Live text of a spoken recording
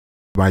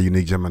My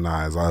unique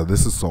Geminis.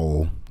 This is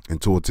Soul,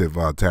 Intuitive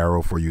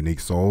Tarot for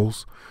Unique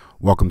Souls.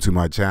 Welcome to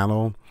my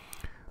channel.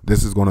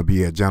 This is going to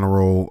be a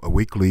general,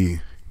 weekly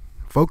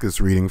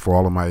focus reading for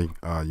all of my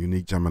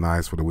unique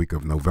Geminis for the week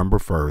of November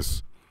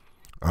 1st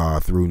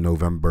through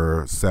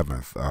November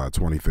 7th,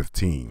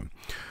 2015.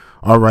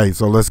 All right,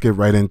 so let's get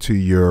right into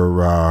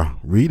your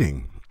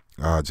reading,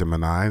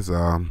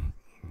 Geminis.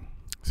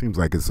 Seems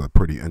like it's a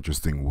pretty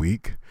interesting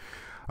week.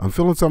 I'm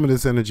feeling some of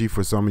this energy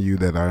for some of you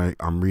that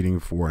I'm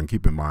reading for, and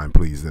keep in mind,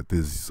 please, that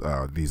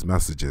these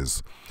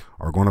messages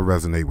are going to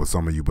resonate with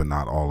some of you, but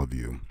not all of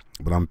you.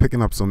 But I'm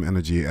picking up some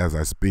energy as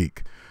I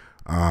speak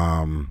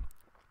that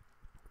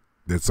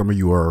some of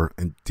you are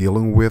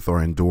dealing with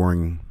or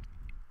enduring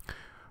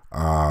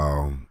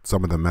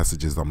some of the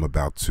messages I'm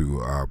about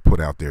to put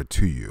out there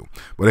to you.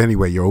 But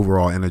anyway, your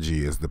overall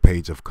energy is the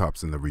Page of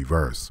Cups in the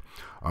reverse.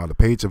 The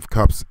Page of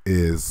Cups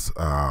is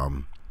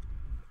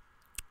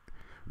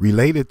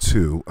related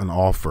to an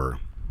offer,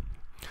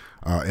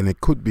 and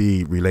it could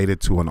be related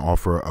to an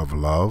offer of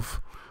love,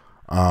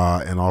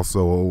 and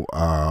also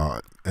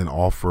an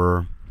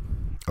offer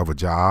of a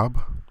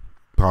job,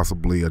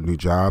 possibly a new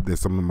job that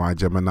some of my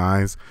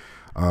Geminis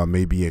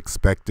may be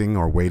expecting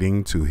or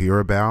waiting to hear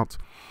about.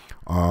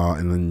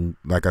 And then,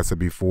 like I said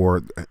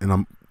before, and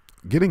I'm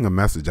getting a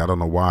message, I don't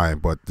know why,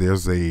 but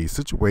there's a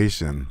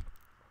situation.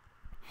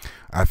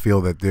 I feel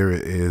that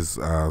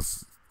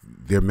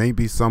there may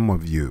be some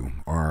of you,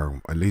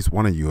 or at least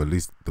one of you, at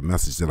least the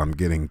message that I'm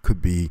getting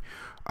could be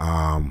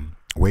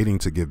waiting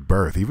to give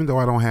birth, even though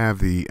I don't have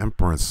the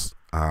Empress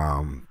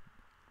to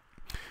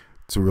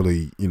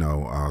really,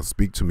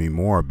 speak to me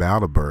more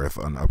about a birth,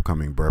 an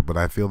upcoming birth. But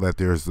I feel that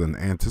there's an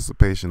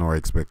anticipation or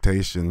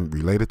expectation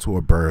related to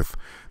a birth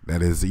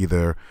that is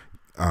either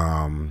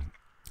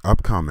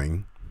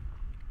upcoming,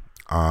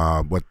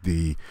 but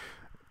the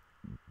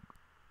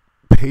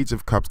Page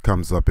of Cups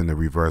comes up in the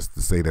reverse to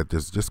say that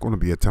there's just going to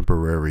be a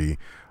temporary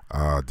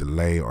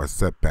delay or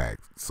setback.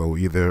 So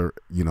either,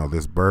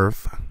 this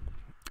birth,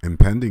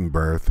 impending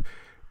birth,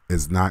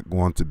 is not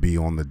going to be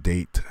on the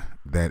date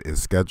that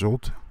is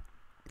scheduled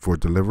for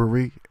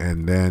delivery,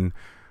 and then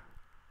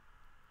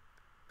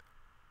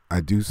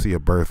I do see a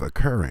birth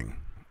occurring,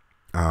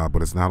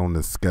 but it's not on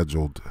the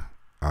scheduled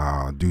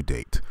due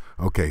date.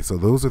 Okay, so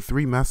those are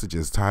three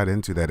messages tied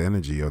into that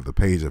energy of the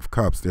Page of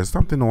Cups. There's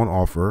something on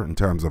offer in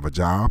terms of a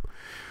job,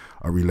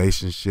 a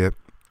relationship.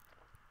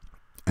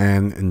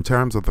 And in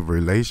terms of the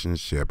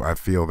relationship, I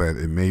feel that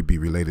it may be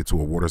related to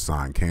a water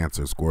sign,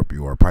 Cancer,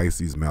 Scorpio, or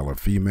Pisces, male or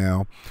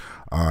female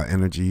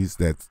energies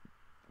that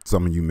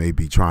some of you may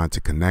be trying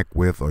to connect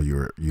with, or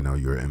you're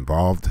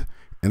involved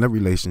in a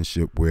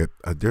relationship with.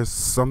 There's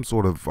some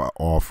sort of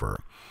offer.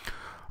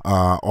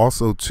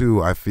 Also,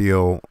 too, I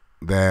feel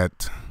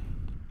that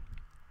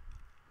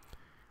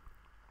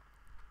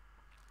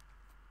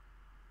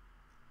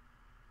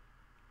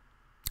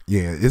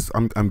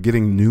I'm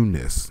getting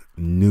newness,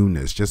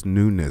 just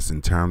newness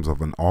in terms of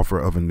an offer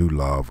of a new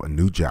love, a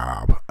new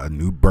job, a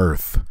new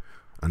birth,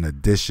 an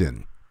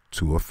addition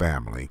to a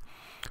family.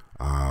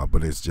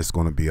 But it's just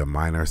going to be a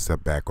minor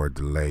setback or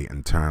delay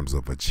in terms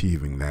of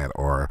achieving that,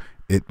 or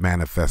it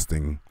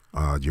manifesting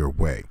your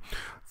way.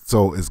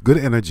 So it's good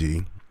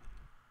energy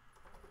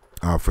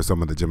for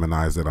some of the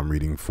Geminis that I'm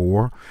reading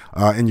for.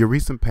 In your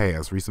recent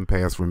past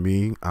for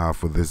me,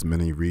 for this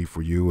mini read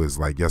for you, is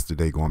like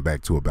yesterday going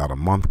back to about a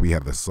month. We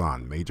have the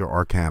Sun, major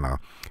arcana,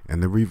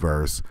 and the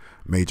reverse,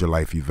 major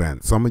life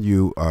event. Some of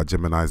you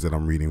Geminis that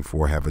I'm reading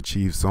for have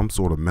achieved some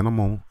sort of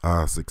minimal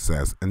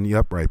success in the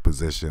upright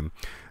position.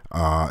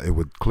 It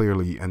would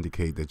clearly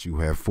indicate that you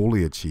have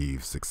fully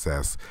achieved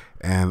success.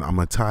 And I'm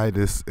going to tie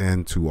this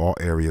into all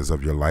areas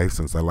of your life,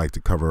 since I like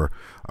to cover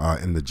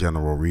in the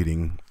general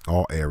reading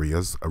all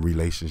areas. A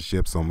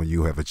relationship, some of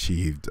you have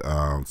achieved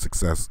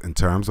success in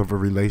terms of a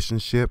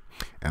relationship,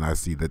 and I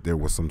see that there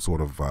was some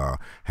sort of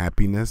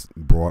happiness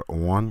brought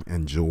on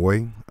and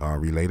joy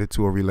related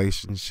to a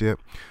relationship.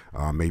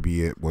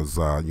 Maybe it was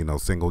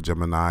single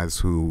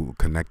Geminis who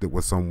connected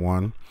with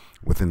someone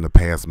within the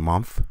past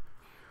month,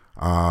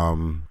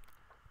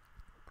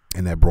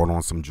 and that brought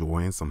on some joy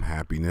and some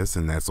happiness,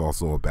 and that's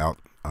also about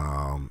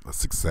a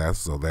success.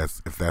 So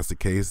if that's the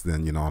case,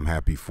 then I'm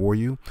happy for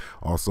you.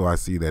 Also, I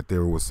see that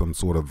there was some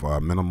sort of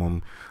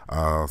minimum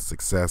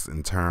success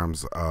in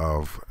terms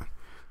of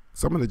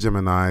some of the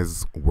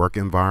Gemini's work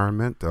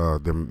environment.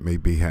 There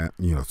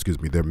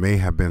may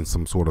have been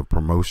some sort of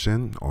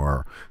promotion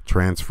or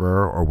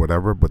transfer or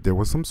whatever, but there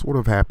was some sort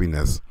of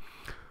happiness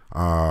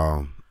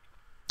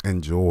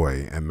and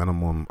joy and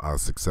minimum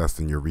success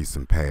in your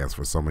recent past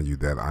for some of you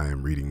that I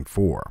am reading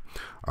for.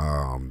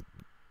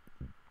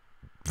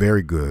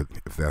 Very good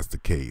if that's the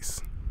case.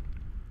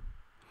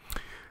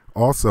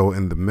 Also,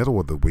 in the middle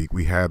of the week,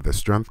 we have the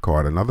Strength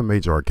card, another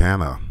major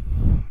arcana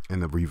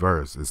in the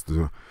reverse. It's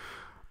the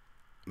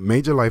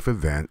major life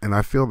event, and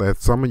I feel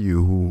that some of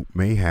you who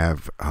may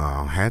have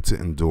had to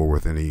endure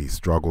with any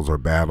struggles or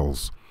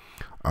battles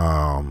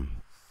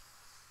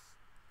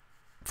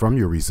from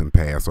your recent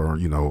past, or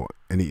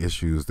any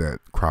issues that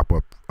crop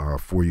up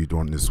for you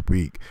during this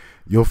week,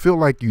 you'll feel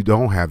like you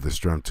don't have the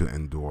strength to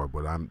endure,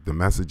 but the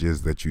message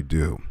is that you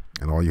do.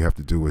 And all you have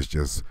to do is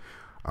just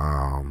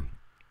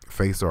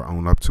face or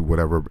own up to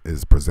whatever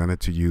is presented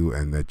to you,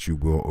 and that you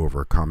will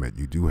overcome it.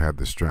 You do have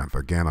the strength.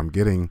 Again, I'm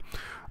getting,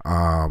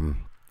 not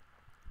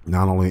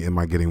only am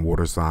I getting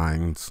water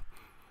signs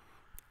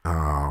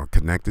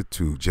connected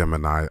to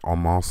Gemini,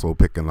 I'm also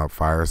picking up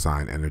fire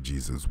sign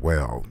energies as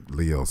well.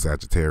 Leo,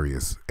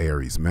 Sagittarius,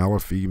 Aries, male or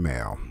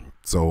female.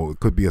 So it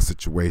could be a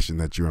situation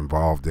that you're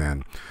involved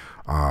in,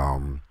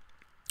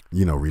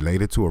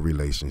 related to a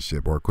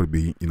relationship, or it could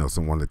be,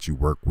 someone that you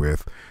work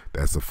with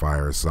that's a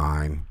fire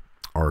sign,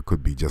 or it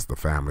could be just a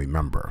family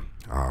member.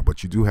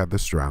 But you do have the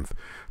strength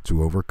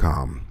to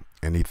overcome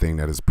anything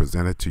that is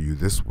presented to you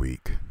this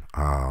week,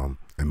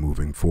 and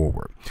moving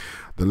forward.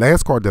 The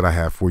last card that I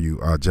have for you,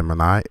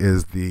 Gemini,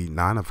 is the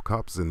Nine of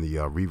Cups in the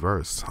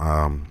reverse.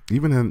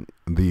 Even in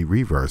the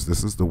reverse,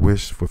 this is the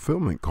wish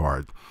fulfillment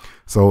card.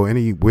 So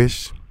any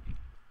wish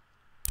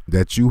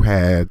that you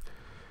had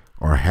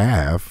or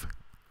have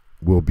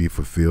will be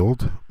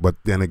fulfilled. But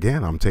then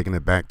again, I'm taking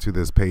it back to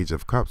this Page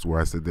of Cups,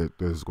 where I said that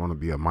there's going to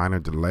be a minor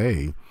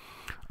delay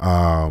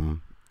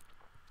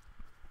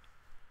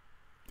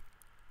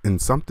in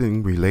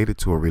something related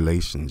to a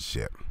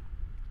relationship.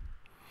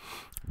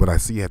 But I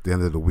see at the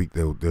end of the week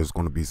there's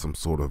going to be some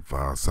sort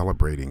of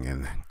celebrating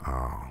and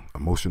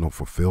emotional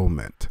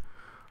fulfillment.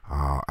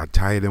 I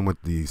tie it in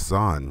with the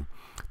Sun,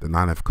 the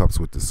Nine of Cups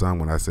with the Sun,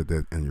 when I said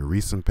that in your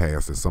recent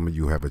past that some of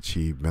you have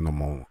achieved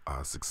minimal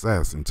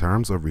success in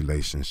terms of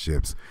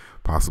relationships,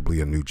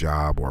 possibly a new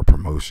job or a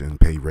promotion,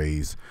 pay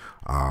raise.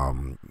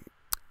 And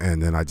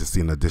then I just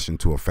see an addition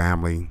to a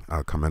family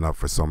coming up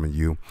for some of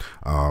you.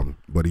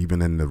 But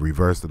even in the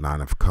reverse, the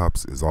Nine of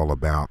Cups is all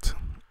about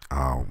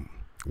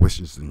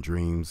wishes and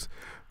dreams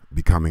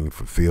becoming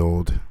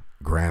fulfilled,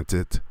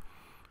 granted,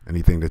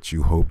 anything that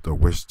you hoped or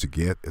wished to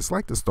get. It's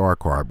like the Star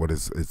card, but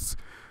it's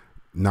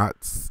not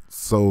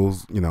so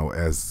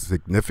as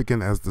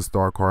significant as the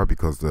Star card,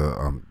 because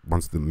the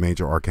once the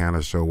major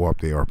arcana show up,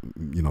 they are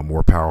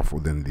more powerful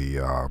than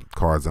the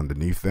cards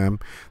underneath them.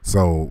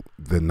 So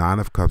the Nine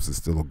of Cups is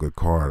still a good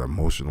card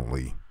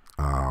emotionally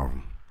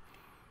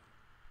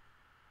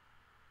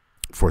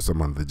for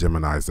some of the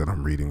Geminis that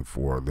I'm reading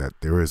for, that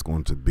there is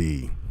going to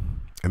be.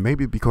 And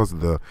maybe because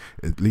of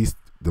at least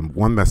the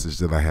one message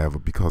that I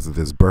have, because of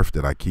this birth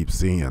that I keep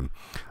seeing,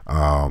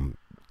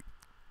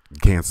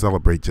 can't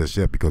celebrate just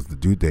yet because the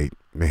due date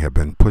may have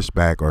been pushed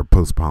back or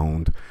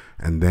postponed.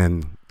 And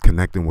then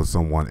connecting with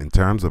someone in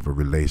terms of a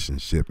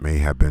relationship may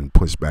have been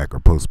pushed back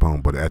or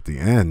postponed. But at the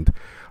end,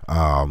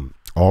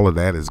 all of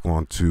that is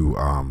going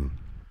to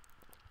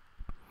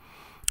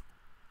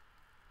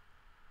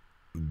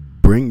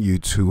bring you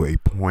to a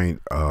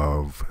point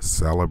of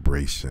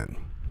celebration,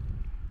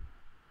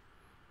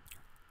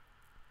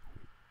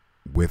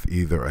 with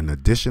either an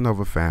addition of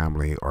a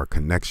family or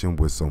connection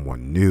with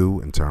someone new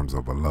in terms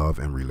of a love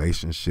and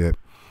relationship,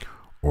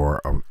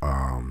 or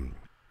an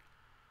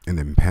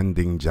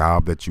impending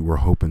job that you were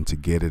hoping to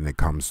get and it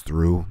comes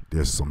through.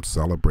 There's some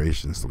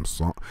celebration,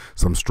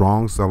 some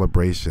strong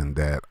celebration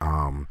that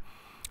I'm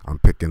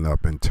picking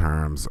up in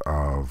terms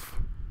of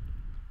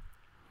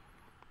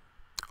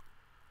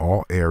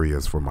all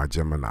areas for my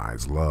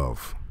Geminis: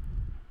 love,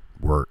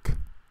 work,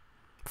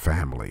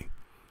 family.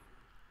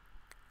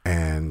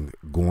 And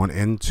going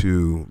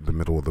into the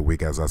middle of the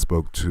week, as I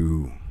spoke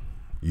to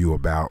you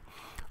about,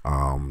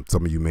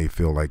 some of you may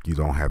feel like you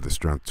don't have the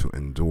strength to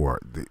endure.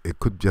 It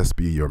could just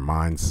be your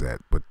mindset,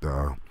 but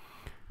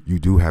you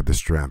do have the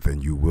strength,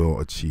 and you will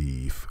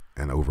achieve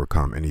and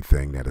overcome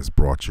anything that is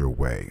brought your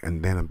way.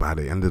 And then by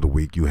the end of the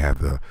week, you have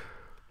the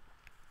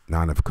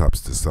Nine of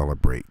Cups to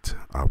celebrate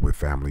with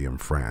family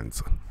and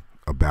friends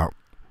about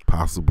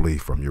possibly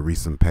from your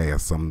recent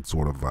past some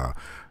sort of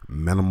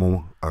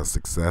minimal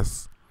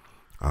success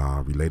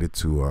related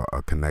to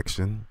a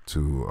connection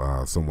to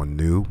someone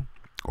new,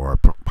 or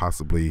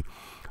possibly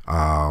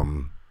a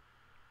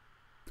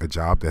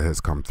job that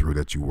has come through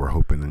that you were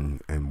hoping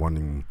and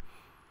wanting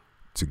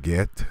to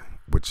get,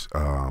 which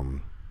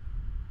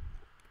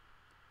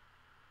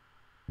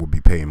will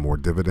be paying more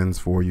dividends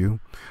for you.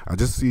 I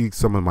just see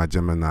some of my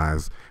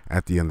Geminis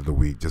at the end of the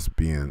week just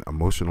being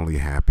emotionally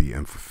happy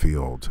and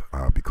fulfilled,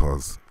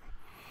 because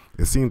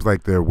it seems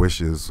like their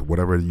wishes,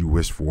 whatever you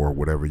wish for,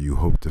 whatever you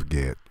hope to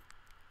get,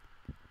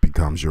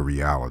 becomes your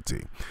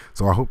reality.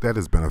 So I hope that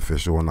is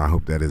beneficial, and I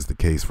hope that is the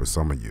case for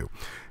some of you.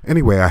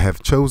 Anyway, I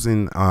have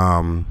chosen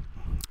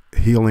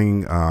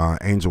Healing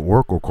Angel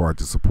Oracle card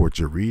to support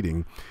your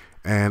reading,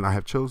 and I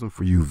have chosen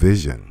for you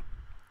Vision.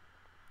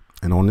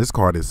 And on this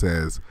card it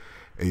says,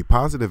 a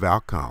positive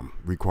outcome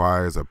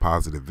requires a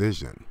positive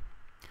vision.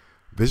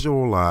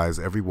 Visualize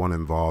everyone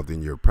involved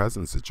in your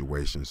present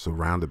situation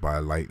surrounded by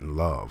light and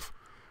love.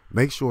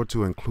 Make sure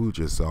to include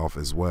yourself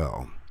as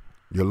well.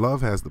 Your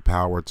love has the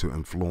power to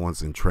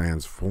influence and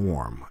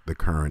transform the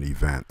current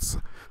events.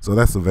 So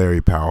that's a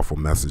very powerful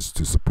message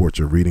to support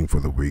your reading for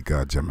the week,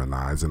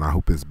 Geminis, and I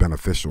hope it's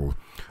beneficial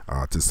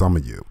to some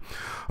of you.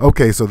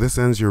 Okay, so this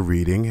ends your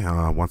reading.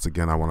 Once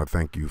again, I want to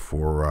thank you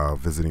for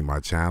visiting my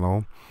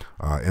channel.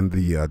 In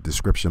the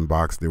description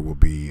box, there will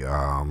be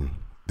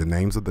the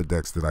names of the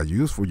decks that I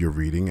use for your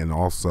reading, and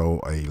also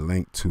a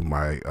link to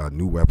my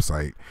new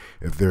website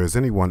if there is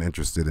anyone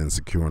interested in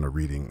securing a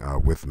reading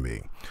with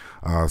me.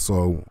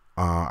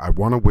 I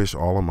want to wish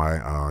all of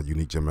my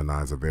unique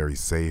Geminis a very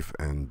safe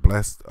and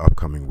blessed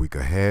upcoming week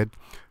ahead.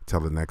 Till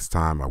the next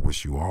time, I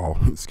wish you all,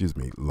 excuse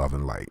me, love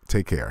and light.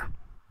 Take care.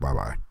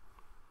 Bye-bye.